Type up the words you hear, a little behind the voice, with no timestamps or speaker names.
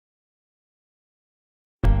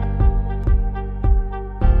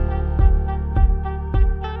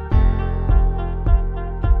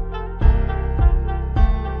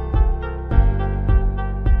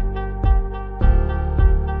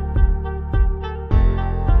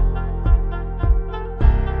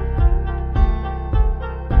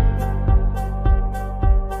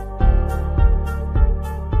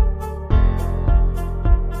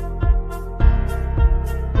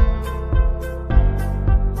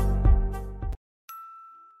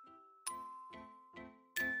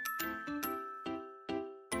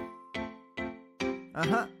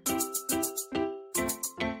I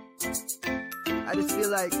just feel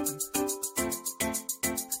like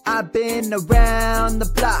I've been around the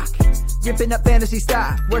block, ripping up fantasy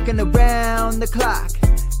stock, working around the clock.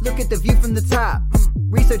 Look at the view from the top.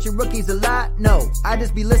 Researching rookies a lot? No, I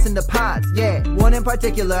just be listening to pods. Yeah, one in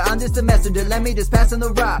particular, I'm just a messenger. Let me just pass on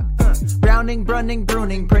the rock. Browning, brunning,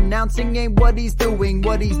 pruning, pronouncing ain't what he's doing.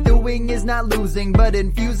 What he's doing is not losing, but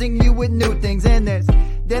infusing you with new things. And there's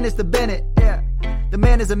Dennis the Bennett, yeah. The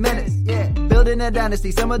man is a menace, yeah. Building a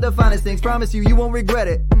dynasty, some of the finest things. Promise you, you won't regret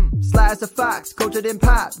it. Sly as a fox, cultured in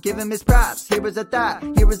pop. Give him his props. Here is a thought,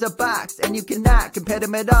 here is a box. And you cannot compare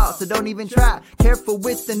them at all, so don't even try. Careful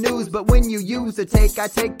with the news, but when you use a take, I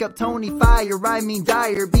take up Tony Fire. I mean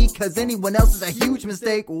Dyer, because anyone else is a huge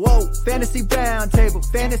mistake. Whoa. Fantasy Roundtable,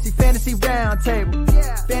 fantasy Roundtable.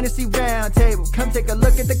 Yeah. Fantasy Roundtable, come take a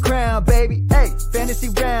look at the crown, baby. Hey, Fantasy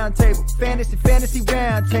Roundtable, fantasy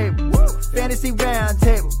Roundtable. Woo. Fantasy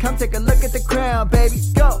Roundtable, come take a look at the crown, baby.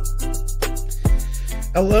 Go.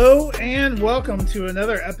 Hello and welcome to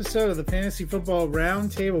another episode of the Fantasy Football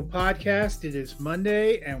Roundtable podcast. It is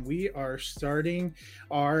Monday and we are starting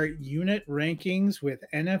our unit rankings with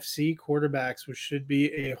NFC quarterbacks, which should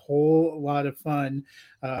be a whole lot of fun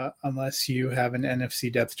unless you have an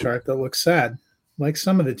NFC depth chart that looks sad, like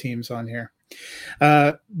some of the teams on here.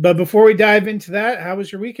 But before we dive into that, how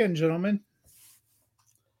was your weekend, gentlemen?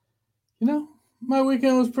 You know, my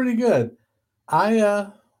weekend was pretty good.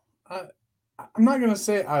 I'm not going to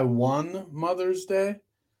say I won Mother's Day,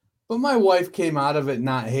 but my wife came out of it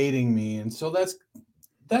not hating me. And so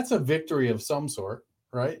that's a victory of some sort,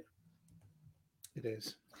 right? It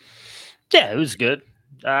is. Yeah, it was good.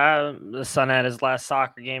 The son had his last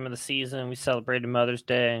soccer game of the season. We celebrated Mother's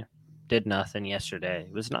Day. Did nothing yesterday.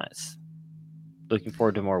 It was nice. Looking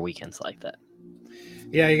forward to more weekends like that.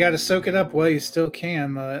 Yeah, you got to soak it up while you still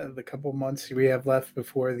can, the couple months we have left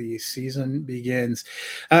before the season begins.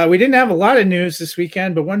 We didn't have a lot of news this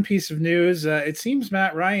weekend, but one piece of news, it seems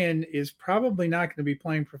Matt Ryan is probably not going to be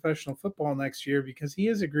playing professional football next year because he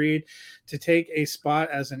has agreed to take a spot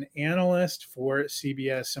as an analyst for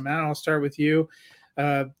CBS. So, Matt, I'll start with you.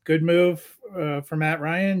 Good move for Matt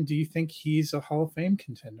Ryan. Do you think he's a Hall of Fame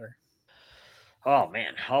contender? Oh,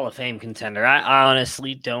 man, Hall of Fame contender. I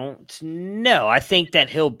honestly don't know. I think that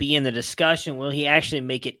he'll be in the discussion. Will he actually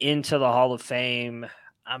make it into the Hall of Fame?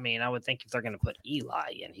 I mean, I would think if they're going to put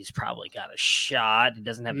Eli in, he's probably got a shot. He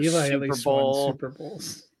doesn't have a Super Bowl. Super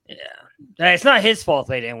Bowls. Yeah. It's not his fault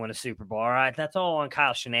they didn't win a Super Bowl, all right? That's all on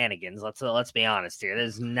Kyle shenanigans. Let's be honest here. That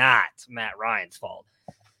is not Matt Ryan's fault.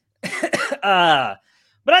 But I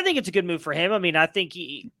think it's a good move for him. I mean, I think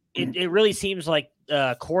it really seems like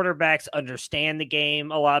quarterbacks understand the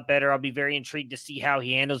game a lot better. I'll be very intrigued to see how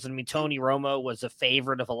he handles it. I mean, Tony Romo was a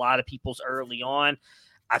favorite of a lot of people's early on.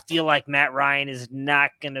 I feel like Matt Ryan is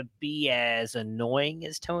not going to be as annoying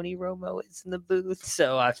as Tony Romo is in the booth.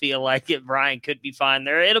 So I feel like Ryan could be fine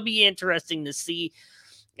there. It'll be interesting to see.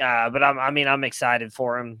 But I'm excited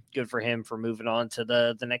for him. Good for him for moving on to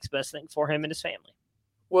the next best thing for him and his family.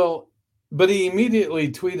 Well, but he immediately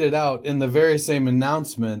tweeted out in the very same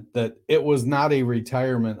announcement that it was not a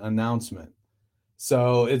retirement announcement.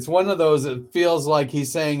 So it's one of those, it feels like he's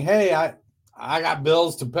saying, hey, I got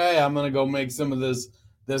bills to pay. I'm going to go make some of this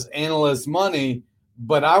analyst money,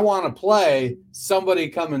 but I want to play. Somebody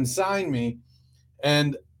come and sign me.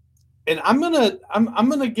 And I'm going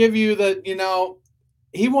to give you that, you know,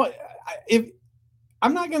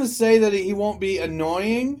 I'm not going to say that he won't be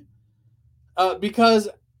annoying because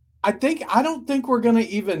I don't think we're going to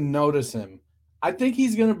even notice him. I think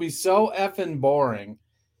he's going to be so effing boring.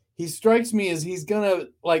 He strikes me as he's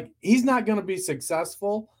not going to be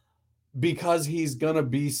successful because he's going to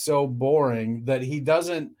be so boring that he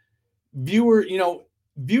doesn't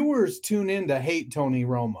viewers tune in to hate Tony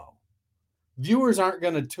Romo. Viewers aren't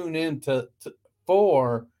going to tune in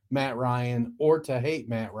for Matt Ryan or to hate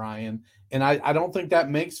Matt Ryan. And I don't think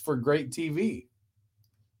that makes for great TV.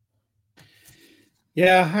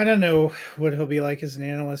 Yeah, I don't know what he'll be like as an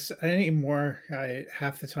analyst anymore.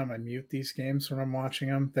 Half the time I mute these games when I'm watching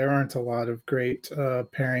them. There aren't a lot of great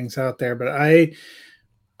pairings out there, but I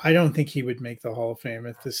don't think he would make the Hall of Fame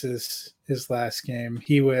if this is his last game.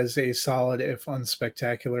 He was a solid, if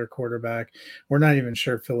unspectacular, quarterback. We're not even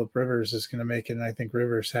sure Phillip Rivers is going to make it, and I think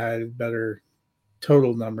Rivers had better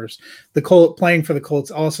total numbers. Playing for the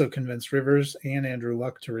Colts also convinced Rivers and Andrew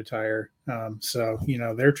Luck to retire. So,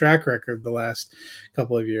 their track record the last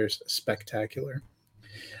couple of years, spectacular.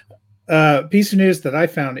 Piece of news that I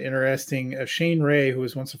found interesting, Shane Ray, who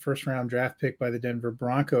was once a first-round draft pick by the Denver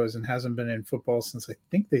Broncos and hasn't been in football since I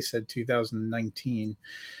think they said 2019,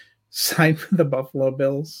 signed with the Buffalo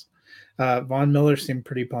Bills. Von Miller seemed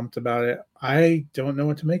pretty pumped about it. I don't know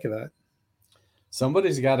what to make of that.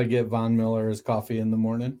 Somebody's got to get Von Miller his coffee in the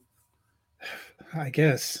morning. I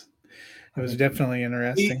guess it was definitely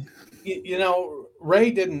interesting.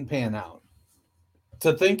 Ray didn't pan out.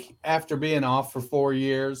 To think after being off for 4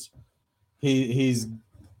 years, he's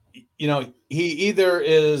he either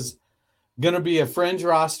is going to be a fringe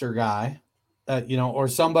roster guy, or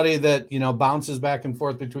somebody that bounces back and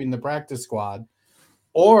forth between the practice squad,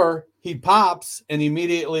 or he pops and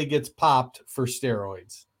immediately gets popped for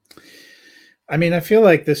steroids. I mean, I feel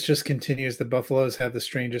like this just continues. The Buffaloes have the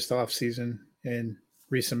strangest offseason in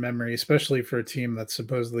recent memory, especially for a team that's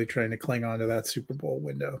supposedly trying to cling on to that Super Bowl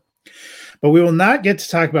window. But we will not get to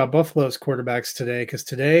talk about Buffalo's quarterbacks today, because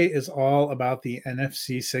today is all about the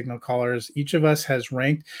NFC signal callers. Each of us has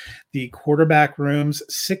ranked the quarterback rooms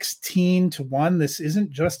 16-1. This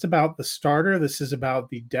isn't just about the starter. This is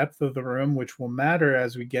about the depth of the room, which will matter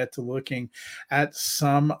as we get to looking at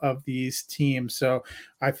some of these teams. So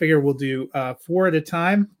I figure we'll do 4 at a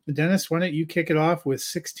time. Dennis, why don't you kick it off with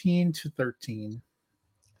 16-13?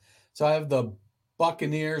 So I have the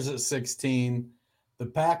Buccaneers at 16, the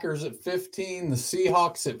Packers at 15, the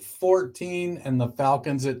Seahawks at 14, and the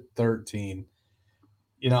Falcons at 13.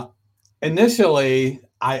 Initially,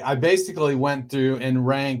 I basically went through and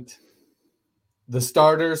ranked the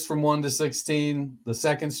starters from 1 to 16, the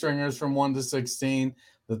second stringers from 1 to 16,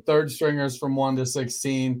 the third stringers from 1 to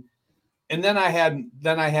 16, and then I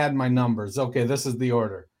had my numbers. Okay, this is the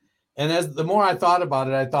order. And as the more I thought about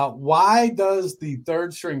it, I thought, why does the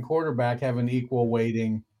third string quarterback have an equal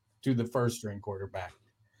weighting to the first string quarterback?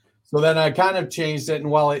 So then I kind of changed it, and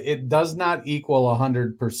while it does not equal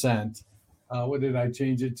 100%, what did I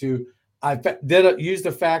change it to? I used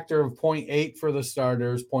a factor of 0.8 for the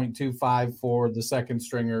starters, 0.25 for the second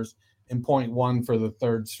stringers, and 0.1 for the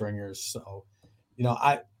third stringers. So,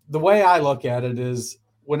 the way I look at it is,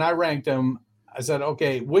 when I ranked them, I said,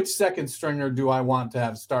 okay, which second stringer do I want to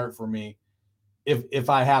have start for me if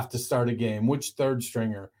I have to start a game? Which third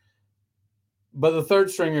stringer? But the third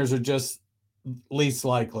stringers are just least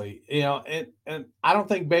likely, and I don't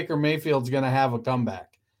think Baker Mayfield's going to have a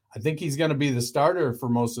comeback. I think he's going to be the starter for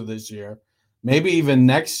most of this year, maybe even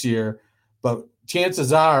next year. But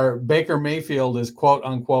chances are Baker Mayfield is quote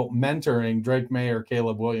unquote mentoring Drake May or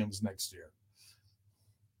Caleb Williams next year.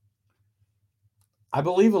 I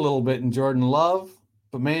believe a little bit in Jordan Love,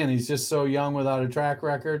 but man, he's just so young without a track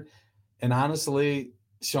record. And honestly,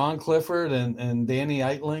 Sean Clifford and Danny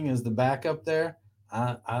Eitling is the backup there.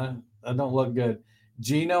 I don't look good.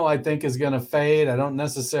 Geno, I think, is going to fade. I don't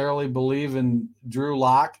necessarily believe in Drew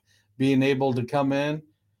Lock being able to come in.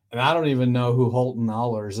 And I don't even know who Holton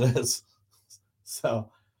Allers is. So,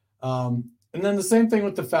 and then the same thing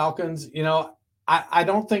with the Falcons. I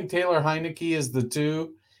don't think Taylor Heineke is the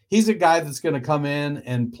 2. He's a guy that's going to come in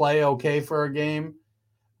and play okay for a game.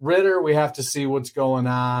 Ritter, we have to see what's going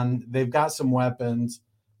on. They've got some weapons.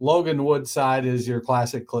 Logan Woodside is your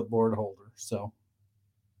classic clipboard holder. So,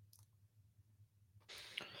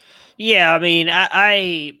 yeah, I mean,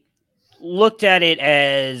 I looked at it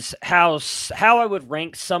as how I would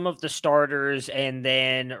rank some of the starters, and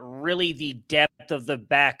then really the depth of the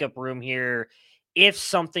backup room here if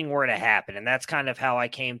something were to happen. And that's kind of how I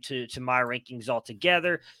came to my rankings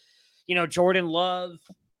altogether. Jordan Love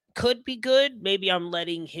could be good. Maybe I'm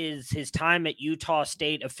letting his time at Utah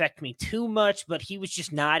State affect me too much, but he was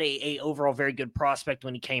just not a overall very good prospect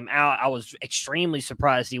when he came out. I was extremely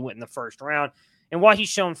surprised he went in the first round. And while he's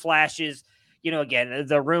shown flashes, again,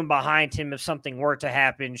 the room behind him, if something were to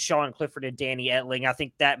happen, Sean Clifford and Danny Etling, I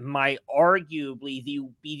think that might arguably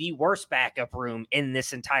be the worst backup room in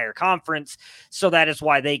this entire conference. So that is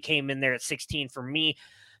why they came in there at 16 for me.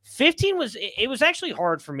 15 was actually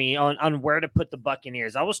hard for me on where to put the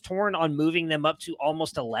Buccaneers. I was torn on moving them up to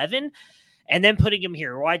almost 11 and then putting them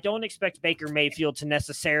here. Well, I don't expect Baker Mayfield to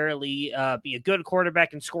necessarily be a good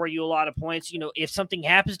quarterback and score you a lot of points. If something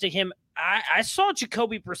happens to him, I saw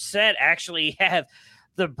Jacoby Brissett actually have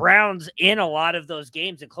the Browns in a lot of those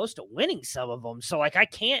games and close to winning some of them. So, I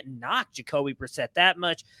can't knock Jacoby Brissett that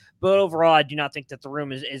much. But overall, I do not think that the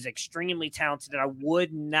room is extremely talented, and I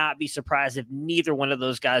would not be surprised if neither one of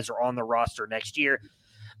those guys are on the roster next year.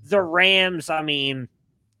 The Rams, I mean,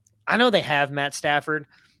 I know they have Matt Stafford.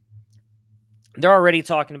 They're already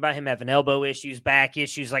talking about him having elbow issues, back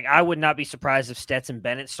issues. I would not be surprised if Stetson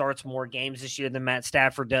Bennett starts more games this year than Matt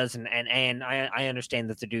Stafford does. And I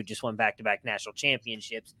understand that the dude just won back-to-back national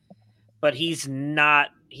championships, but he's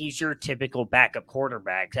your typical backup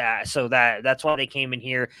quarterback. So that's why they came in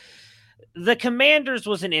here. The Commanders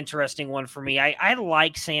was an interesting one for me. I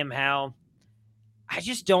like Sam Howell. I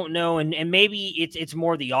just don't know. And maybe it's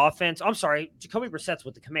more the offense. I'm sorry. Jacoby Brissett's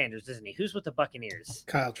with the Commanders, isn't he? Who's with the Buccaneers?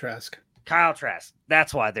 Kyle Trask.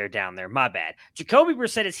 That's why they're down there. My bad. Jacoby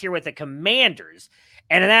Brissett is here with the Commanders.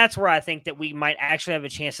 And that's where I think that we might actually have a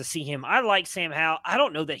chance to see him. I like Sam Howell. I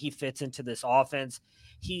don't know that he fits into this offense.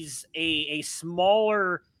 He's a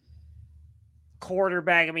smaller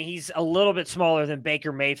quarterback. I mean, he's a little bit smaller than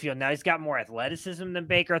Baker Mayfield. Now, he's got more athleticism than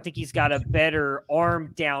Baker. I think he's got a better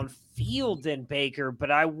arm downfield than Baker,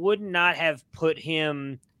 but I would not have put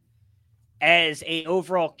him as a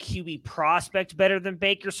overall QB prospect better than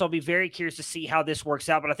Baker. So I'll be very curious to see how this works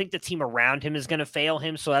out. But I think the team around him is going to fail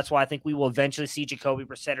him. So that's why I think we will eventually see Jacoby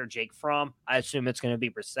Brissett or Jake Fromm. I assume it's going to be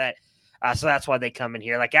Brissett. So that's why they come in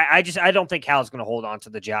here. Like, I don't think Hal's going to hold on to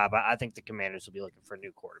the job. I think the Commanders will be looking for a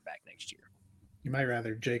new quarterback next year. You might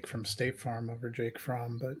rather Jake from State Farm over Jake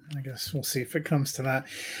Fromm, but I guess we'll see if it comes to that.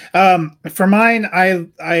 For mine,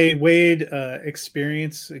 I weighed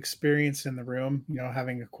experience in the room. You know,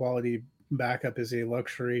 having a quality backup is a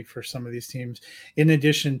luxury for some of these teams, in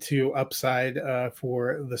addition to upside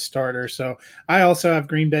for the starter. So I also have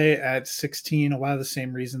Green Bay at 16. A lot of the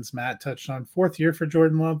same reasons Matt touched on. 4th year for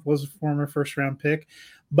Jordan Love, was a former first-round pick,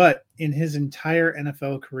 but in his entire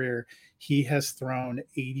NFL career, he has thrown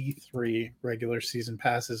 83 regular season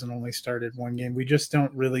passes and only started one game. We just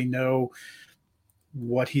don't really know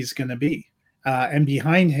what he's going to be. And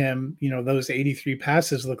behind him, you know, those 83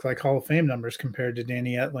 passes look like Hall of Fame numbers compared to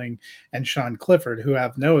Danny Etling and Sean Clifford, who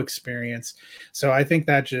have no experience. So I think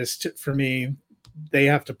that just, for me, they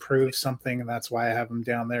have to prove something, and that's why I have them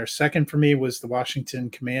down there. Second for me was the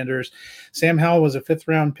Washington Commanders. Sam Howell was a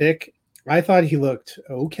 5th-round pick. I thought he looked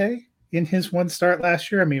okay in his one start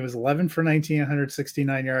last year. I mean, he was 11 for 19,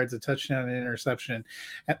 169 yards, a touchdown and interception.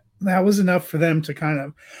 And that was enough for them to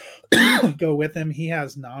kind of go with him. He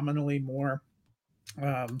has nominally more,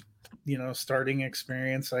 starting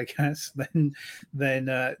experience, I guess,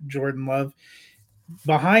 than Jordan Love.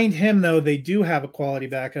 Behind him, though, they do have a quality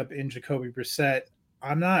backup in Jacoby Brissett.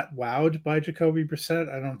 I'm not wowed by Jacoby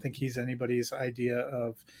Brissett. I don't think he's anybody's idea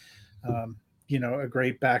of, a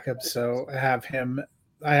great backup. So I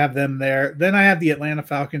have them there. Then I have the Atlanta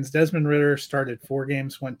Falcons. Desmond Ridder started 4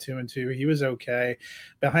 games, went 2-2. He was okay.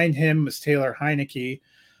 Behind him was Taylor Heineke.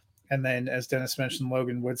 And then, as Dennis mentioned,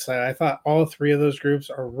 Logan Woodside. I thought all 3 of those groups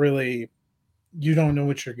are really, you don't know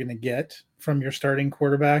what you're going to get from your starting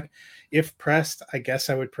quarterback. If pressed, I guess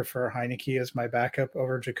I would prefer Heineke as my backup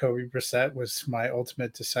over Jacoby Brissett, was my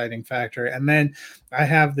ultimate deciding factor. And then I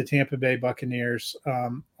have the Tampa Bay Buccaneers.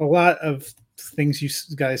 A lot of things you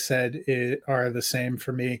guys said are the same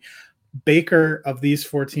for me. Baker, of these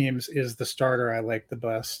 4 teams, is the starter I like the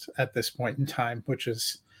best at this point in time, which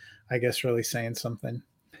is, I guess, really saying something.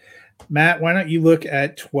 Matt, why don't you look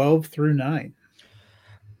at 12 through 9?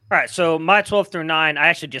 All right, so my 12 through 9, I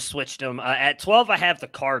actually just switched them. At 12, I have the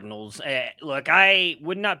Cardinals. Look, I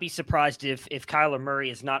would not be surprised if Kyler Murray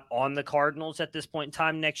is not on the Cardinals at this point in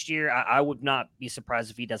time next year. I would not be surprised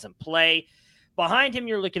if he doesn't play. Behind him,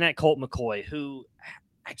 you're looking at Colt McCoy, who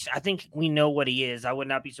I think we know what he is. I would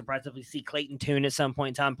not be surprised if we see Clayton Tune at some point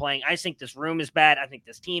in time playing. I just think this room is bad. I think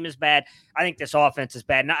this team is bad. I think this offense is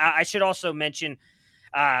bad. And I should also mention,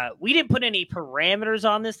 we didn't put any parameters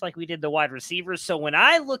on this like we did the wide receivers. So when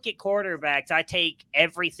I look at quarterbacks, I take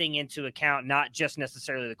everything into account, not just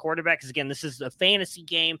necessarily the quarterback. Because again, this is a fantasy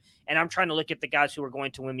game, and I'm trying to look at the guys who are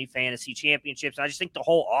going to win me fantasy championships. And I just think the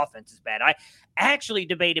whole offense is bad. I actually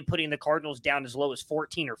debated putting the Cardinals down as low as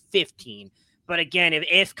 14 or 15. But again,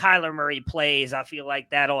 if Kyler Murray plays, I feel like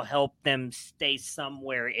that'll help them stay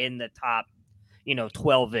somewhere in the top,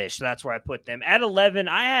 12-ish. So that's where I put them. At 11,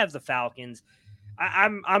 I have the Falcons.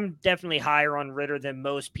 I'm definitely higher on Ridder than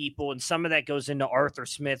most people, and some of that goes into Arthur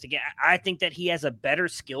Smith. Again, I think that he has a better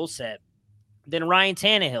skill set than Ryan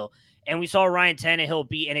Tannehill, and we saw Ryan Tannehill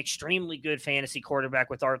be an extremely good fantasy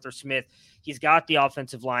quarterback with Arthur Smith. He's got the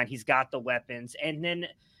offensive line. He's got the weapons. And then,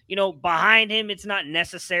 behind him, it's not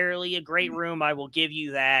necessarily a great room. I will give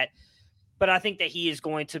you that. But I think that he is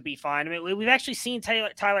going to be fine. I mean, we've actually seen Tyler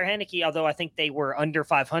Heineke, although I think they were under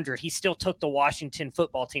 500. He still took the Washington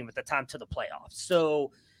football team at the time to the playoffs. So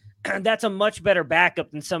that's a much better backup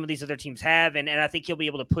than some of these other teams have. And I think he'll be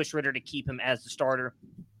able to push Ridder to keep him as the starter.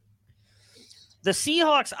 The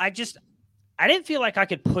Seahawks, I didn't feel like I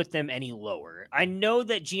could put them any lower. I know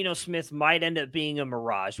that Geno Smith might end up being a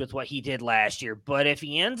mirage with what he did last year, but if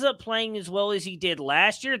he ends up playing as well as he did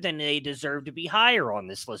last year, then they deserve to be higher on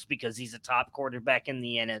this list because he's a top quarterback in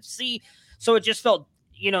the NFC. So it just felt,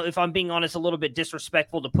 if I'm being honest, a little bit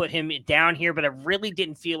disrespectful to put him down here, but I really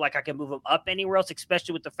didn't feel like I could move him up anywhere else,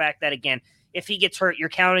 especially with the fact that, again, if he gets hurt, you're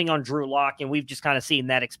counting on Drew Lock, and we've just kind of seen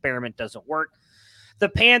that experiment doesn't work. The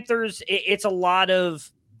Panthers, it's a lot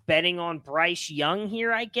of betting on Bryce Young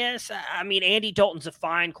here, I guess. I mean, Andy Dalton's a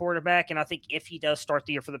fine quarterback, and I think if he does start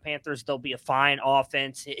the year for the Panthers, they'll be a fine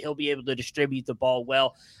offense. He'll be able to distribute the ball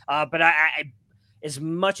well. But I as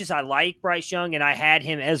much as I like Bryce Young, and I had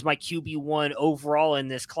him as my QB1 overall in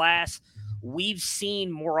this class, we've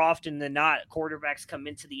seen more often than not quarterbacks come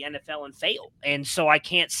into the NFL and fail. And so I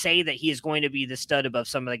can't say that he is going to be the stud above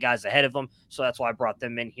some of the guys ahead of him. So that's why I brought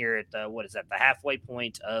them in here at the halfway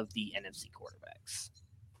point of the NFC quarterbacks.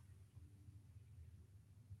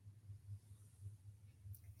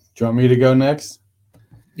 Do you want me to go next?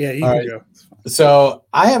 Yeah, you can go. So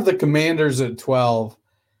I have the Commanders at 12.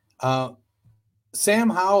 Sam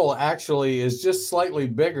Howell actually is just slightly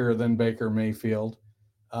bigger than Baker Mayfield.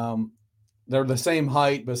 They're the same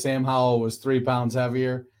height, but Sam Howell was 3 pounds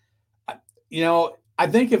heavier. I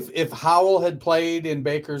think if Howell had played in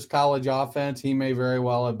Baker's college offense, he may very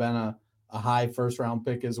well have been a high first-round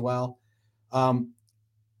pick as well. I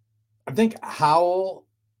think Howell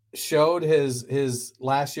showed his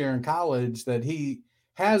last year in college that he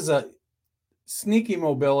has a sneaky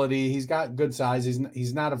mobility. He's got good size.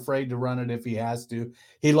 He's not afraid to run it if he has to.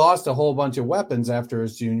 He lost a whole bunch of weapons after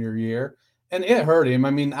his junior year, and it hurt him.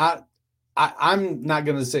 I mean, I'm not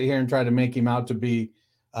going to sit here and try to make him out to be,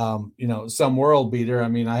 some world beater. I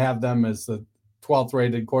mean, I have them as the 12th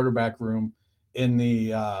rated quarterback room in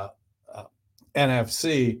the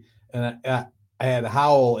NFC, and I had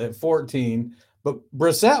Howell at 14. But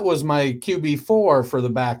Brissett was my QB4 for the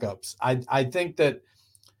backups. I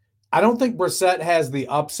don't think Brissett has the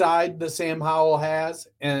upside that Sam Howell has,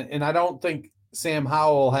 and I don't think Sam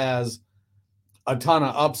Howell has a ton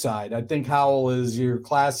of upside. I think Howell is your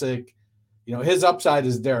classic, his upside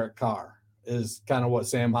is Derek Carr, is kind of what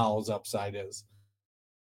Sam Howell's upside is.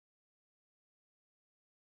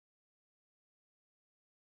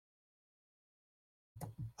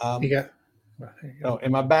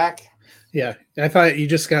 Am I back? Yeah, I thought you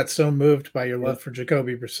just got so moved by your love for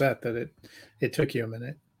Jacoby Brissett that it took you a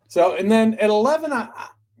minute. So, and then at 11,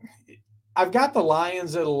 I've got the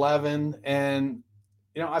Lions at 11, and,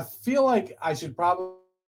 I feel like I should probably.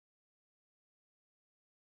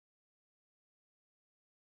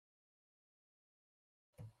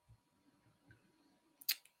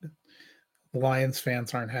 The Lions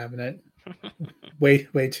fans aren't having it.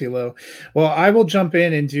 Way too low. Well, I will jump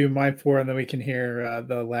in and do my 4, and then we can hear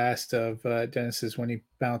the last of Dennis's when he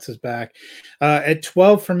bounces back. At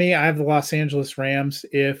 12 for me, I have the Los Angeles Rams.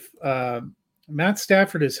 If Matt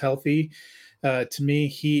Stafford is healthy, to me,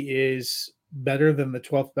 he is better than the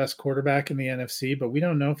 12th best quarterback in the NFC, but we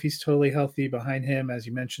don't know if he's totally healthy. Behind him, as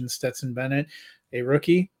you mentioned, Stetson Bennett, a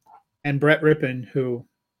rookie, and Brett Rippon, who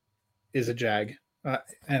is a Jag.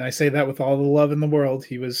 And I say that with all the love in the world.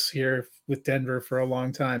 He was here with Denver for a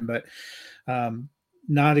long time, but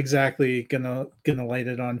not exactly gonna light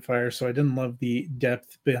it on fire. So I didn't love the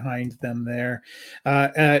depth behind them there.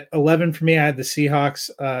 At 11 for me, I had the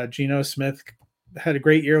Seahawks. Geno Smith had a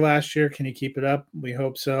great year last year. Can he keep it up? We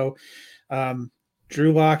hope so.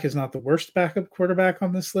 Drew Lock is not the worst backup quarterback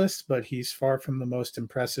on this list, but he's far from the most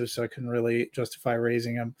impressive, so I couldn't really justify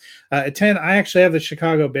raising him. At 10, I actually have the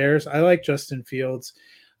Chicago Bears. I like Justin Fields.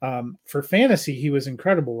 For fantasy, he was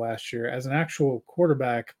incredible last year. As an actual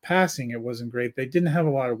quarterback passing, it wasn't great. They didn't have a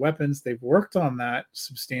lot of weapons. They've worked on that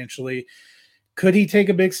substantially. Could he take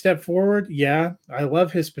a big step forward? Yeah, I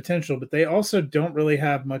love his potential, but they also don't really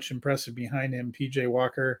have much impressive behind him. PJ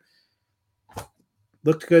Walker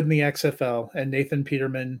looked good in the XFL, and Nathan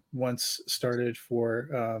Peterman once started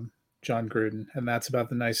for John Gruden, and that's about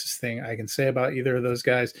the nicest thing I can say about either of those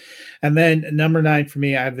guys. And then number 9 for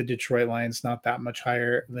me, I have the Detroit Lions, not that much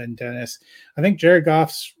higher than Dennis. I think Jared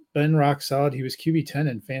Goff's been rock solid. He was QB10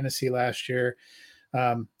 in fantasy last year.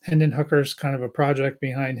 Hendon Hooker's kind of a project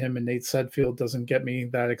behind him, and Nate Sudfeld doesn't get me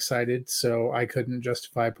that excited, so I couldn't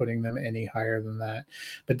justify putting them any higher than that.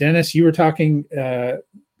 But Dennis, you were talking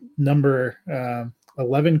number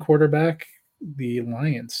 11 quarterback, the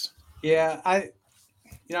Lions. Yeah, I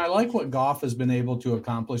like what Goff has been able to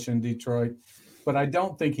accomplish in Detroit, but I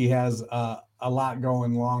don't think he has a lot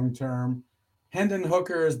going long term. Hendon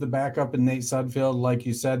Hooker is the backup, and Nate Sudfeld, like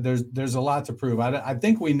you said, there's a lot to prove. I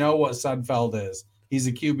think we know what Sudfeld is. He's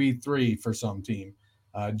a QB3 for some team,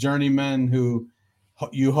 journeyman who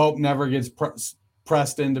you hope never gets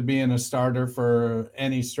pressed into being a starter for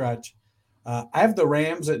any stretch. I have the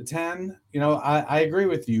Rams at 10. I agree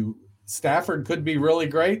with you. Stafford could be really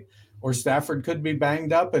great, or Stafford could be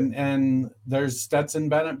banged up, and there's Stetson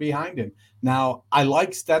Bennett behind him. Now, I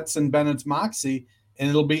like Stetson Bennett's moxie, and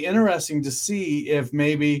it'll be interesting to see if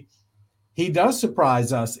maybe he does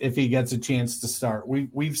surprise us if he gets a chance to start.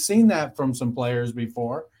 We've seen that from some players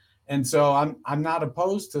before, and so I'm not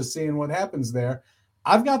opposed to seeing what happens there.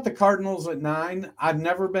 I've got the Cardinals at 9. I've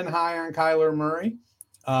never been high on Kyler Murray,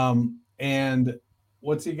 and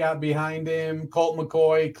what's he got behind him? Colt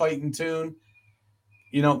McCoy, Clayton Tune.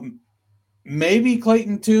 Maybe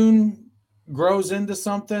Clayton Tune grows into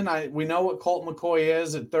something. We know what Colt McCoy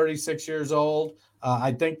is at 36 years old.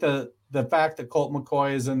 I think the fact that Colt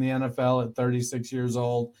McCoy is in the NFL at 36 years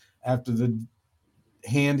old after the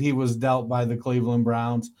hand he was dealt by the Cleveland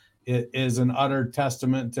Browns, it is an utter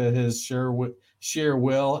testament to his sheer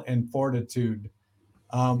will and fortitude.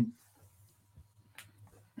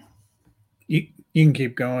 You can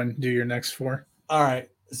keep going. Do your next 4. All right.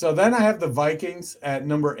 So then I have the Vikings at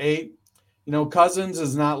number 8. Cousins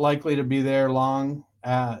is not likely to be there long,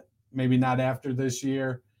 maybe not after this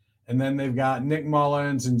year. And then they've got Nick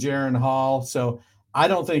Mullins and Jaron Hall. So I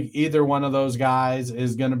don't think either one of those guys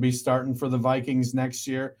is going to be starting for the Vikings next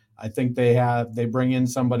year. I think they bring in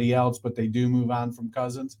somebody else, but they do move on from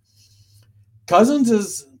Cousins. Cousins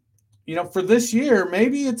is, for this year,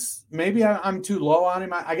 maybe I'm too low on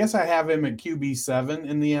him. I guess I have him at QB 7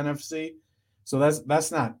 in the NFC. So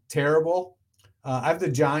that's not terrible. I have the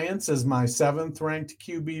Giants as my 7th ranked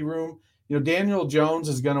QB room. Daniel Jones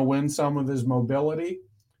is going to win some of his mobility.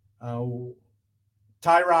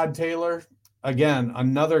 Tyrod Taylor, again,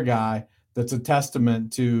 another guy that's a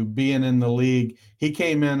testament to being in the league. He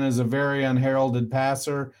came in as a very unheralded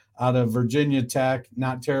passer out of Virginia Tech,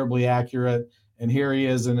 not terribly accurate. And here he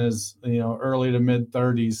is in his early to mid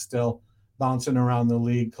 30s, still bouncing around the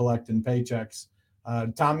league, collecting paychecks.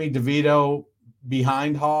 Tommy DeVito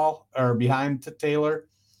behind Taylor.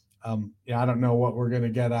 I don't know what we're going to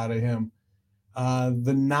get out of him.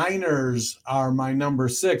 The Niners are my number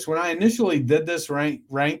 6. When I initially did this,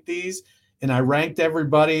 ranked these, and I ranked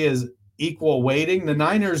everybody as equal weighting, the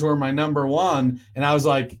Niners were my number 1. And I was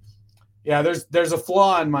like, yeah, there's a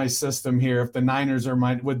flaw in my system here. If the Niners are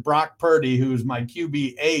with Brock Purdy, who's my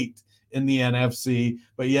QB 8 in the NFC,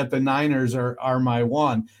 but yet the Niners are my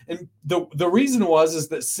 1. And the reason is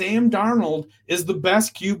that Sam Darnold is the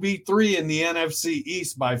best QB 3 in the NFC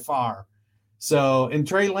East by far. So, and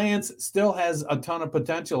Trey Lance still has a ton of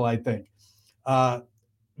potential, I think.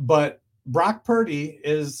 But Brock Purdy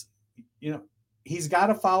is, he's got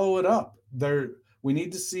to follow it up. We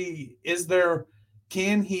need to see,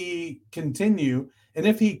 can he continue? And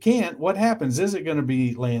if he can't, what happens? Is it going to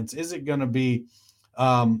be Lance? Is it going to be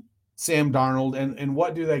Sam Darnold? And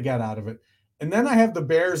what do they get out of it? And then I have the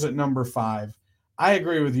Bears at number 5. I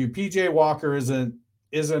agree with you. PJ Walker isn't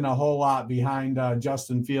a whole lot behind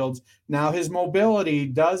Justin Fields. Now, his mobility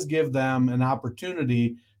does give them an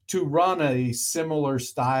opportunity to run a similar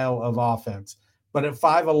style of offense. But at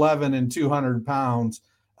 5'11" and 200 pounds,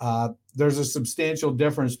 there's a substantial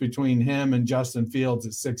difference between him and Justin Fields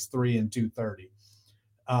at 6'3" and 230.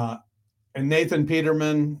 And Nathan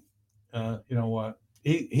Peterman,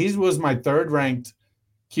 he was my 3rd ranked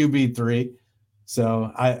QB3.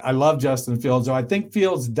 So I love Justin Fields. So I think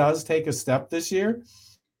Fields does take a step this year.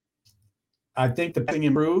 I think the thing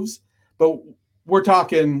improves, but we're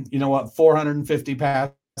talking, 450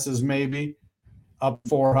 passes maybe, up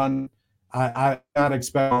 400. I not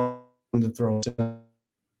expect him to throw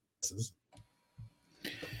passes.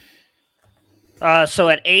 So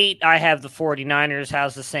at 8, I have the 49ers.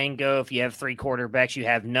 How's the saying go? If you have 3 quarterbacks, you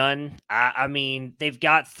have none. I mean, they've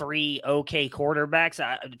got 3 okay quarterbacks.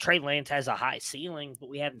 Trey Lance has a high ceiling, but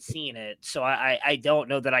we haven't seen it. So I don't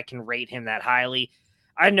know that I can rate him that highly.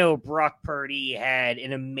 I know Brock Purdy had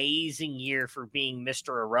an amazing year for being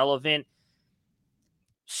Mr. Irrelevant.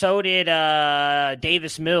 So did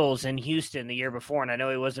Davis Mills in Houston the year before, and I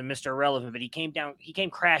know he wasn't Mr. Irrelevant, but he came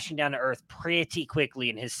crashing down to earth pretty quickly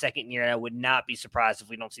in his second year, and I would not be surprised if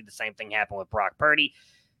we don't see the same thing happen with Brock Purdy.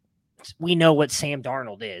 We know what Sam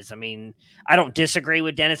Darnold is. I mean, I don't disagree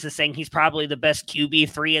with Dennis in saying he's probably the best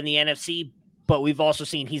QB3 in the NFC, but we've also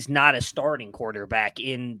seen he's not a starting quarterback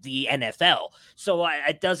in the NFL. So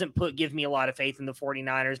it doesn't give me a lot of faith in the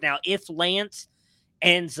 49ers. Now, if Lance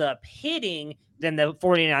ends up hitting, then the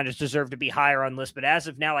 49ers deserve to be higher on the list. But as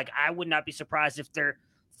of now, I would not be surprised if they're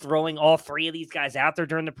throwing all 3 of these guys out there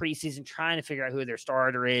during the preseason, trying to figure out who their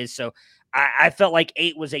starter is. So I felt like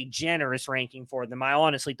 8 was a generous ranking for them. I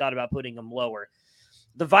honestly thought about putting them lower.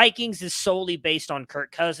 The Vikings is solely based on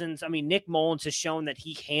Kirk Cousins. I mean, Nick Mullins has shown that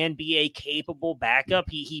he can be a capable backup.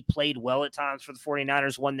 He played well at times for the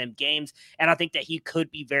 49ers, won them games, and I think that he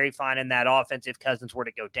could be very fine in that offense if Cousins were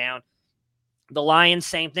to go down. The Lions,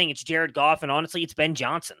 same thing. It's Jared Goff, and honestly, it's Ben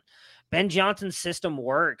Johnson. Ben Johnson's system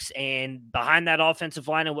works, and behind that offensive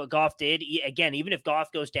line and what Goff did, again, even if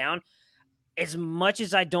Goff goes down, as much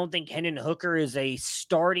as I don't think Hendon Hooker is a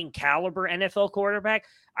starting caliber NFL quarterback,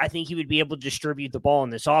 I think he would be able to distribute the ball in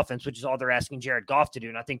this offense, which is all they're asking Jared Goff to do.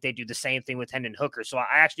 And I think they do the same thing with Hendon Hooker. So I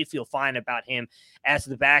actually feel fine about him as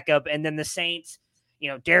the backup. And then the Saints,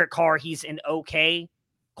 Derek Carr, he's an okay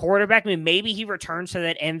quarterback. I mean, maybe he returns to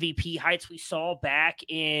that MVP heights we saw back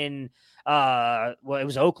in it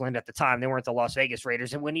was Oakland at the time. They weren't the Las Vegas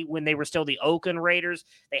Raiders. And when they were still the Oakland Raiders,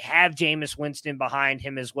 they have Jameis Winston behind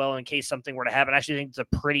him as well in case something were to happen. I actually think it's a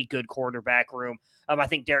pretty good quarterback room. I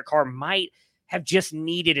think Derek Carr might have just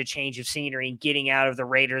needed a change of scenery and getting out of the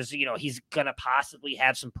Raiders. He's going to possibly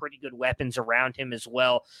have some pretty good weapons around him as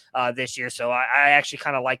well this year. So I actually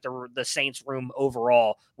kind of like the Saints room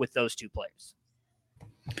overall with those two players.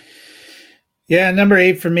 Yeah, number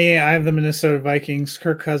 8 for me, I have the Minnesota Vikings.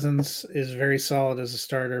 Kirk Cousins is very solid as a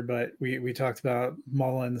starter, but we talked about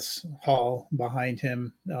Mullins, Hall behind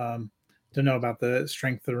him. Don't know about the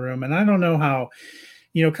strength of the room. And I don't know how,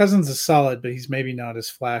 Cousins is solid, but he's maybe not as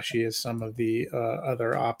flashy as some of the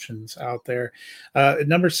other options out there.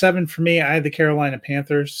 Number 7 for me, I had the Carolina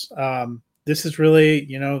Panthers. This is really,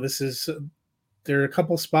 there are a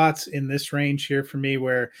couple spots in this range here for me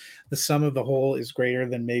where the sum of the whole is greater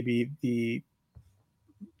than maybe the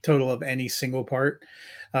total of any single part.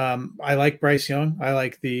 I like Bryce Young. I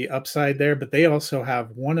like the upside there, but they also have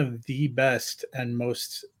one of the best and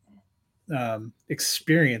most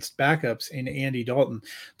experienced backups in Andy Dalton.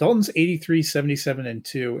 Dalton's 83, 77, and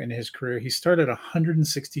 2 in his career. He started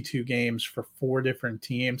 162 games for 4 different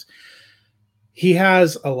teams. He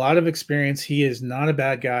has a lot of experience. He is not a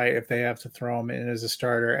bad guy if they have to throw him in as a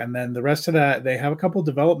starter. And then the rest of that, they have a couple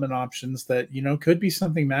development options that, could be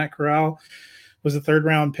something. Matt Corral was a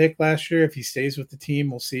 3rd-round pick last year. If he stays with the team,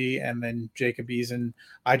 we'll see. And then Jacob Eason,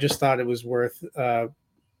 I just thought it was worth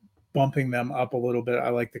bumping them up a little bit. I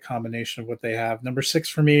like the combination of what they have. Number 6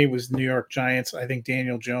 for me was New York Giants. I think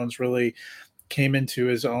Daniel Jones really came into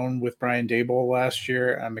his own with Brian Daboll last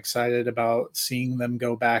year. I'm excited about seeing them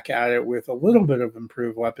go back at it with a little bit of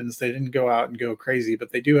improved weapons. They didn't go out and go crazy, but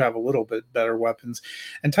they do have a little bit better weapons.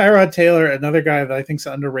 And Tyrod Taylor, another guy that I think is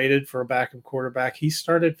underrated for a backup quarterback. He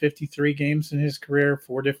started 53 games in his career,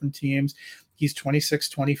 4 different teams. He's 26,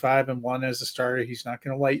 25, and 1 as a starter. He's not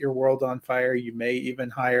going to light your world on fire. You may even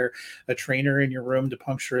hire a trainer in your room to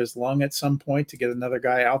puncture his lung at some point to get another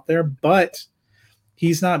guy out there, but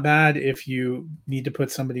he's not bad if you need to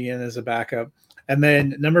put somebody in as a backup. And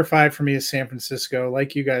then number 5 for me is San Francisco.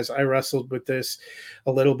 Like you guys, I wrestled with this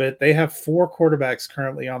a little bit. They have 4 quarterbacks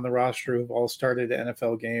currently on the roster who've all started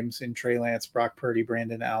NFL games in Trey Lance, Brock Purdy,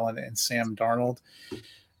 Brandon Allen, and Sam Darnold.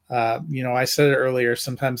 I said it earlier,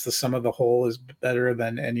 sometimes the sum of the whole is better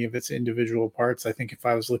than any of its individual parts. I think if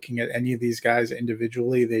I was looking at any of these guys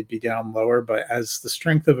individually, they'd be down lower. But as the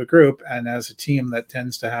strength of a group and as a team that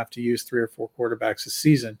tends to have to use 3 or 4 quarterbacks a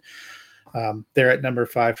season, they're at number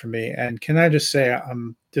 5 for me. And can I just say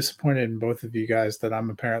I'm disappointed in both of you guys that I'm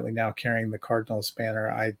apparently now carrying the Cardinals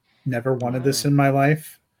banner. I never wanted this in my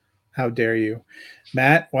life. How dare you?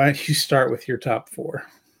 Matt, why don't you start with your top 4?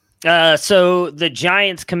 So the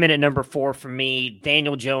Giants come in at number 4 for me.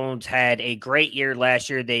 Daniel Jones had a great year last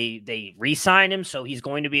year. They re-signed him, so he's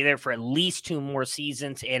going to be there for at least 2 more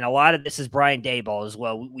seasons. And a lot of this is Brian Daboll as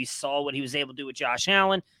well. We saw what he was able to do with Josh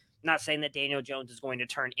Allen. I'm not saying that Daniel Jones is going to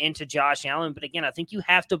turn into Josh Allen, but again, I think you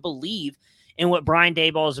have to believe in what Brian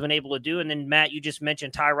Daboll has been able to do. And then, Matt, you just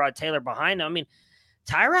mentioned Tyrod Taylor behind him. I mean,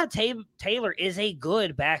 Tyrod Taylor is a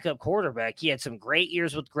good backup quarterback. He had some great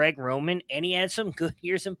years with Greg Roman, and he had some good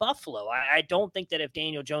years in Buffalo. I don't think that if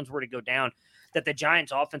Daniel Jones were to go down, that the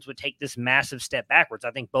Giants offense would take this massive step backwards. I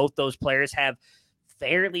think both those players have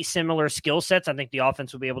fairly similar skill sets. I think the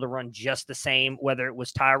offense would be able to run just the same, whether it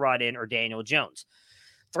was Tyrod in or Daniel Jones.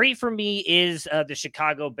 3 for me is the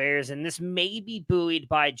Chicago Bears, and this may be buoyed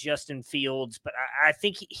by Justin Fields, but I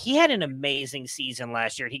think he had an amazing season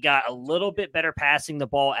last year. He got a little bit better passing the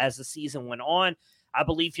ball as the season went on. I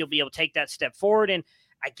believe he'll be able to take that step forward, and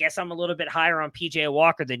I guess I'm a little bit higher on P.J.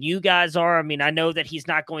 Walker than you guys are. I mean, I know that he's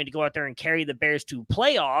not going to go out there and carry the Bears to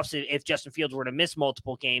playoffs if Justin Fields were to miss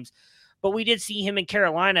multiple games, but we did see him in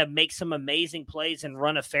Carolina make some amazing plays and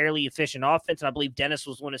run a fairly efficient offense. And I believe Dennis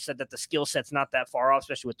was one who said that the skill set's not that far off,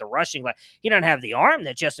 especially with the rushing. Like, he doesn't have the arm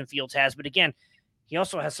that Justin Fields has, but again, he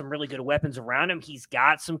also has some really good weapons around him. He's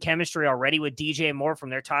got some chemistry already with DJ Moore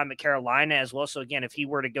from their time at Carolina as well. So again, if he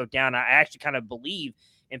were to go down, I actually kind of believe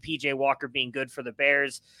in PJ Walker being good for the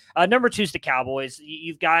Bears. Number 2 is the Cowboys.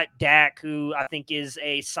 You've got Dak, who I think is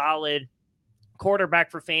a solid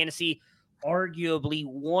quarterback for fantasy. Arguably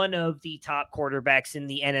one of the top quarterbacks in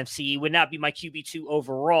the NFC. Would not be my QB2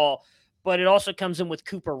 overall, but it also comes in with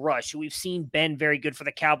Cooper Rush, who we've seen been very good for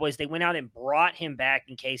the Cowboys. They went out and brought him back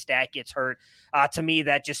in case Dak gets hurt. To me,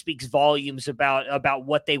 that just speaks volumes about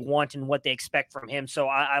what they want and what they expect from him. So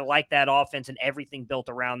I like that offense and everything built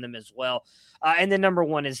around them as well. And then number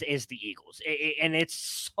one is the Eagles. And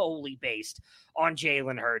it's solely based on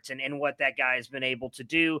Jalen Hurts and what that guy has been able to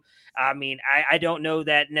do. I mean, I don't know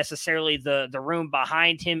that necessarily the room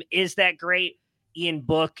behind him is that great. Ian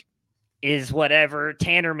Book is whatever.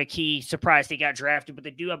 Tanner McKee, surprised he got drafted, but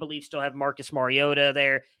they do, I believe, still have Marcus Mariota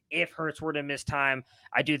there. If Hurts were to miss time,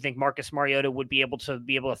 I do think Marcus Mariota would be able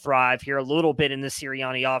to thrive here a little bit in the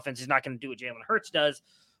Sirianni offense. He's not going to do what Jalen Hurts does,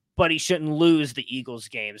 but he shouldn't lose the Eagles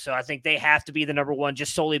game. So I think they have to be the number one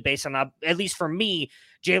just solely based on, at least for me,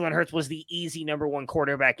 Jalen Hurts was the easy number one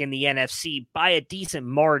quarterback in the NFC by a decent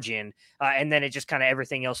margin. And then it just kind of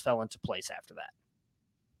everything else fell into place after that.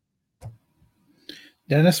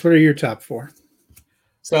 Dennis, what are your top four?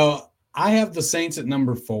 So I have the Saints at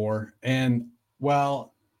number 4. And,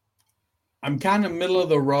 well, I'm kind of middle of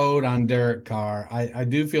the road on Derek Carr. I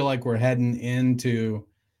do feel like we're heading into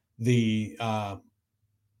the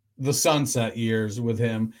sunset years with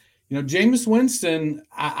him. You know, Jameis Winston,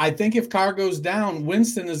 I think if Carr goes down,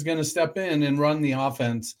 Winston is going to step in and run the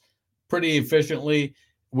offense pretty efficiently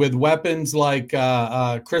with weapons like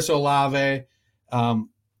Chris Olave,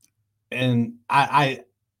 and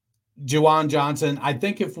Juwan Johnson. I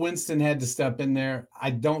think if Winston had to step in there, I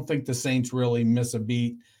don't think the Saints really miss a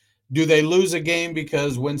beat. Do they lose a game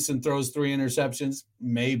because Winston throws 3 interceptions?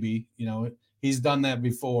 Maybe. You know, he's done that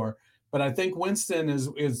before. But I think Winston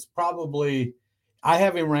is probably, I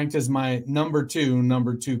have him ranked as my number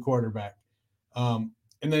two quarterback. And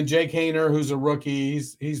then Jake Hayner, who's a rookie,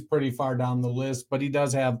 he's pretty far down the list, but he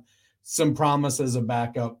does have some promise as a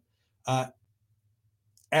backup.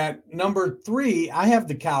 At number 3, I have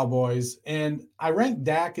the Cowboys, and I rank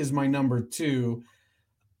Dak as my number 2.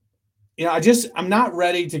 You know, I'm not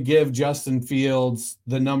ready to give Justin Fields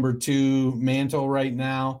the number 2 mantle right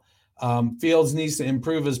now. Fields needs to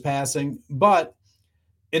improve his passing, but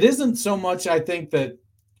it isn't so much, I think, that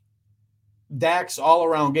Dak's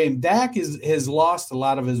all-around game. Dak has lost a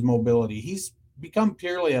lot of his mobility. He's become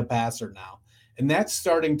purely a passer now, and that's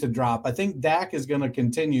starting to drop. I think Dak is going to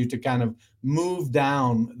continue to kind of move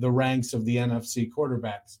down the ranks of the NFC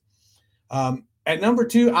quarterbacks. At number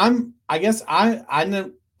 2, I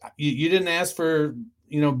know you didn't ask for,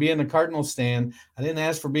 being a Cardinals stan. I didn't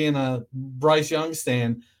ask for being a Bryce Young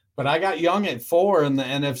stan, but I got Young at 4 in the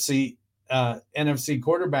NFC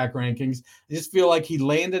quarterback rankings. I just feel like he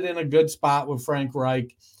landed in a good spot with Frank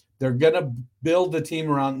Reich. They're going to build the team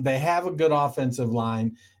around. They have a good offensive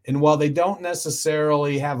line. And while they don't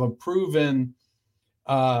necessarily have a proven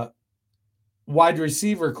wide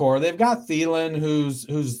receiver core, they've got Thielen,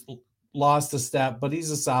 who's lost a step, but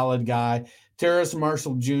he's a solid guy. Terrace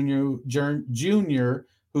Marshall Jr.,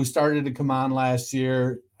 who started to come on last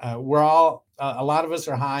year. A lot of us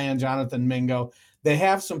are high on Jonathan Mingo. They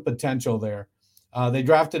have some potential there. They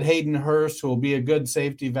drafted Hayden Hurst, who will be a good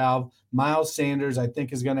safety valve. Miles Sanders, I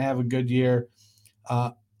think, is going to have a good year.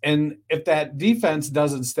 And if that defense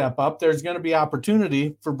doesn't step up, there's going to be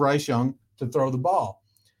opportunity for Bryce Young to throw the ball.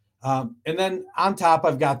 And then on top,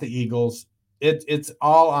 I've got the Eagles. It's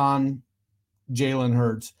all on Jalen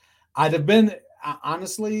Hurts. I'd have been,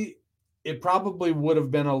 honestly, it probably would have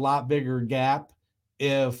been a lot bigger gap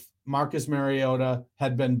if Marcus Mariota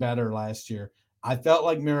had been better last year. I felt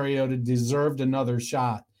like Mariota deserved another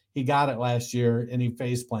shot. He got it last year, and he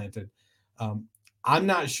face planted. I'm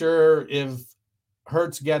not sure if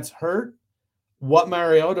Hurts gets hurt, what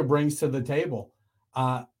Mariota brings to the table.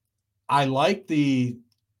 I like the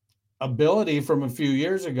ability from a few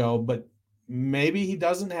years ago, but maybe he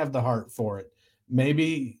doesn't have the heart for it.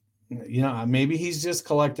 Maybe he's just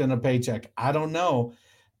collecting a paycheck. I don't know.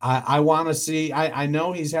 I want to see. I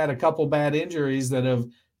know he's had a couple bad injuries that have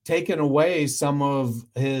taken away some of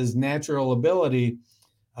his natural ability.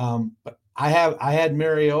 But I had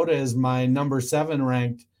Mariota as my number 7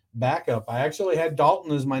 ranked backup. I actually had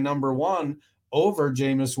Dalton as my number 1 over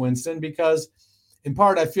Jameis Winston because, in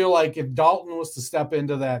part, I feel like if Dalton was to step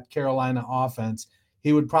into that Carolina offense,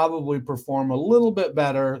 he would probably perform a little bit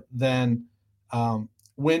better than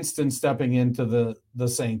Winston stepping into the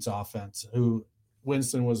Saints offense, who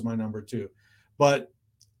Winston was my number 2. But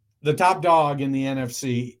the top dog in the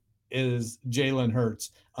NFC is Jalen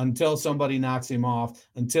Hurts until somebody knocks him off,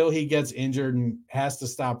 until he gets injured and has to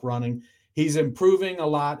stop running. He's improving a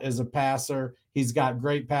lot as a passer. He's got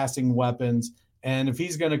great passing weapons. And if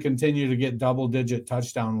he's going to continue to get double-digit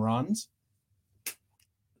touchdown runs,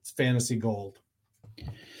 it's fantasy gold.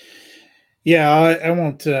 Yeah, I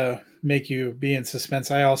won't make you be in suspense,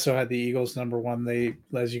 I also had the Eagles number one. They,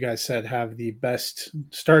 as you guys said, have the best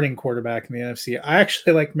starting quarterback in the NFC. I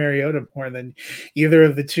actually like Mariota more than either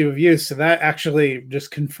of the two of you. So that actually just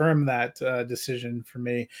confirmed that decision for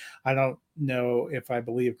me. I don't know if I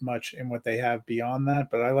believe much in what they have beyond that,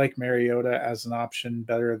 but I like Mariota as an option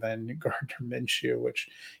better than Gardner Minshew, which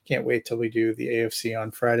can't wait till we do the AFC on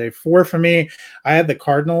Friday. 4 for me, I had the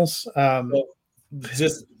Cardinals.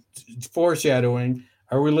 Just foreshadowing.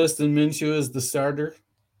 Are we listing Minshew as the starter?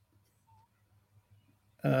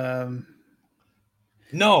 No,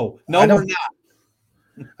 we're not.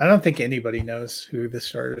 I don't think anybody knows who the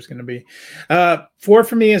starter is going to be. 4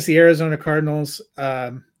 for me is the Arizona Cardinals.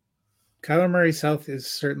 Kyler Murray's health is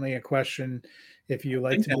certainly a question. If you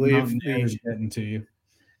like to believe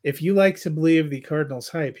the Cardinals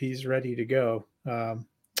hype, he's ready to go.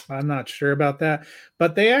 I'm not sure about that,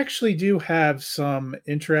 but they actually do have some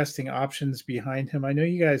interesting options behind him. I know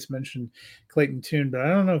you guys mentioned Clayton Tune, but I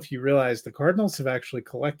don't know if you realize the Cardinals have actually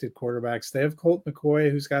collected quarterbacks. They have Colt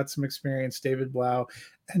McCoy, who's got some experience, David Blau,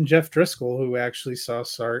 and Jeff Driscoll, who actually saw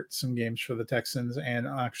start some games for the Texans and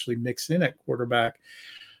actually mix in at quarterback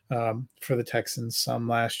for the Texans some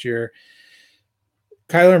last year.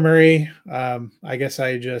 Kyler Murray, I guess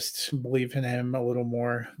I just believe in him a little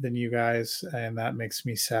more than you guys, and that makes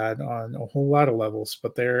me sad on a whole lot of levels,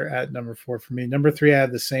 but they're at number 4 for me. Number 3, I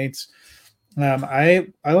had the Saints. I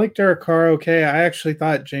like Derek Carr. Okay. I actually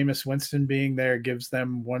thought Jameis Winston being there gives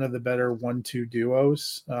them one of the better 1-2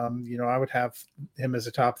 duos. I would have him as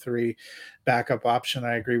a top 3 backup option.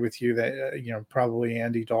 I agree with you that, probably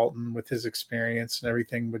Andy Dalton with his experience and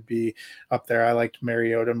everything would be up there. I liked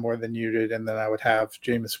Mariota more than you did. And then I would have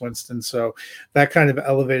Jameis Winston. So that kind of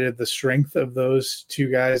elevated the strength of those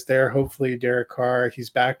two guys there. Hopefully Derek Carr, he's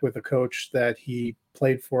back with a coach that he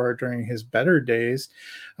played for during his better days.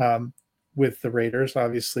 With the Raiders.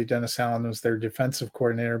 Obviously, Dennis Allen was their defensive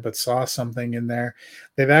coordinator, but saw something in there.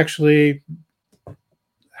 They've actually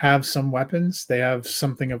have some weapons. They have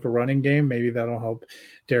something of a running game. Maybe that'll help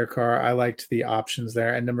Derek Carr. I liked the options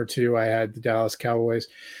there. And number 2, I had the Dallas Cowboys.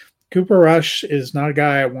 Cooper Rush is not a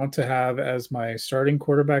guy I want to have as my starting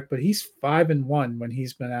quarterback, but he's 5-1 when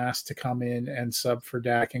he's been asked to come in and sub for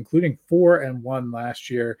Dak, including 4-1 last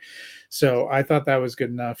year. So I thought that was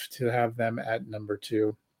good enough to have them at number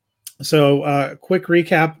 2. So quick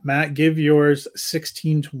recap, Matt, give yours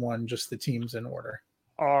 16-1, just the teams in order.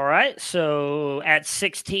 All right. So at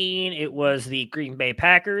 16, it was the Green Bay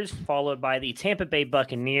Packers, followed by the Tampa Bay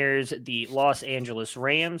Buccaneers, the Los Angeles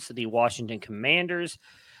Rams, the Washington Commanders,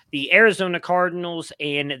 the Arizona Cardinals,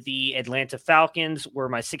 and the Atlanta Falcons were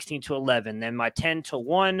my 16-11. Then my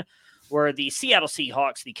 10-1 were the Seattle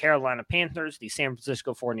Seahawks, the Carolina Panthers, the San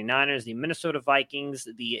Francisco 49ers, the Minnesota Vikings,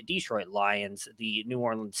 the Detroit Lions, the New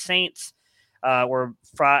Orleans Saints were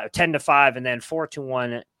 10-5, and then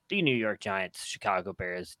 4-1, the New York Giants, Chicago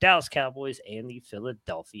Bears, Dallas Cowboys, and the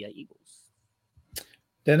Philadelphia Eagles.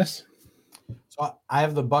 Dennis? So I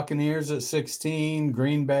have the Buccaneers at 16,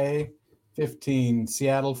 Green Bay 15,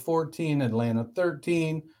 Seattle 14, Atlanta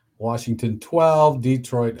 13, Washington 12,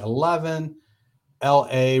 Detroit 11,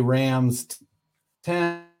 LA Rams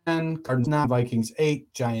 10, Cardinals 9, Vikings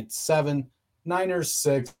 8, Giants 7, Niners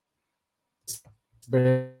 6,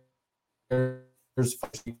 Bears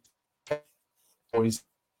 5, Cowboys.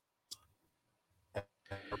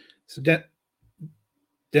 So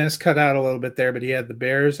Dennis cut out a little bit there, but he had the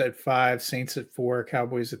Bears at 5, Saints at 4,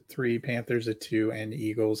 Cowboys at 3, Panthers at 2, and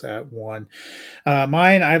Eagles at 1.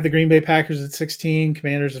 Mine, I have the Green Bay Packers at 16,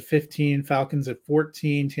 Commanders at 15, Falcons at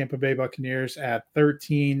 14, Tampa Bay Buccaneers at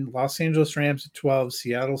 13, Los Angeles Rams at 12,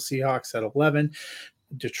 Seattle Seahawks at 11,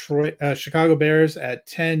 Chicago Bears at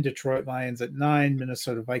 10, Detroit Lions at 9,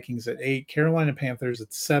 Minnesota Vikings at 8, Carolina Panthers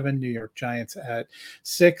at 7, New York Giants at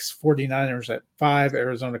 6, 49ers at 5,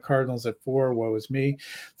 Arizona Cardinals at 4, woe is me,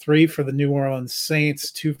 3 for the New Orleans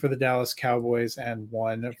Saints, 2 for the Dallas Cowboys, and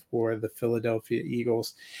 1 for the Philadelphia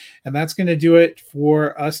Eagles. And that's going to do it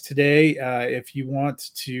for us today. If you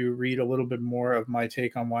want to read a little bit more of my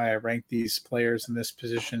take on why I rank these players in this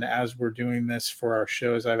position as we're doing this for our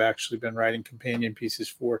shows, I've actually been writing companion pieces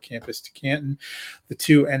for Campus to Canton. The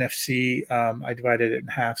 2 NFC, I divided it in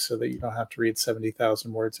half so that you don't have to read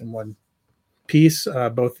 70,000 words in one piece.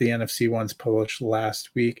 Both the NFC ones published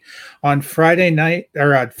last week. On Friday,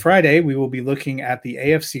 we will be looking at the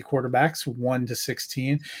AFC quarterbacks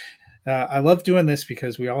 1-16. I love doing this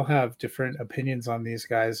because we all have different opinions on these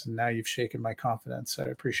guys, and now you've shaken my confidence. I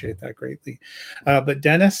appreciate that greatly. But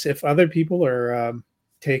Dennis, if other people are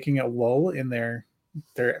taking a lull in their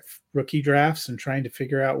rookie drafts and trying to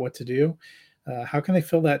figure out what to do, how can they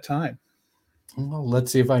fill that time? Well,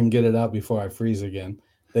 let's see if I can get it out before I freeze again.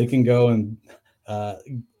 they can go and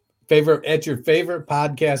at your favorite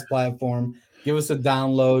podcast platform. Give us a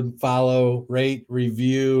download, follow, rate,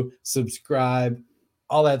 review, subscribe.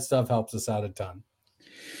 All that stuff helps us out a ton.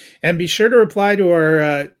 And be sure to reply to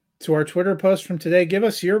our Twitter post from today. Give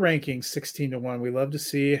us your rankings 16-1. We love to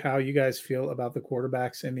see how you guys feel about the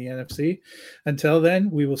quarterbacks in the NFC. Until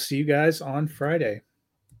then, we will see you guys on Friday.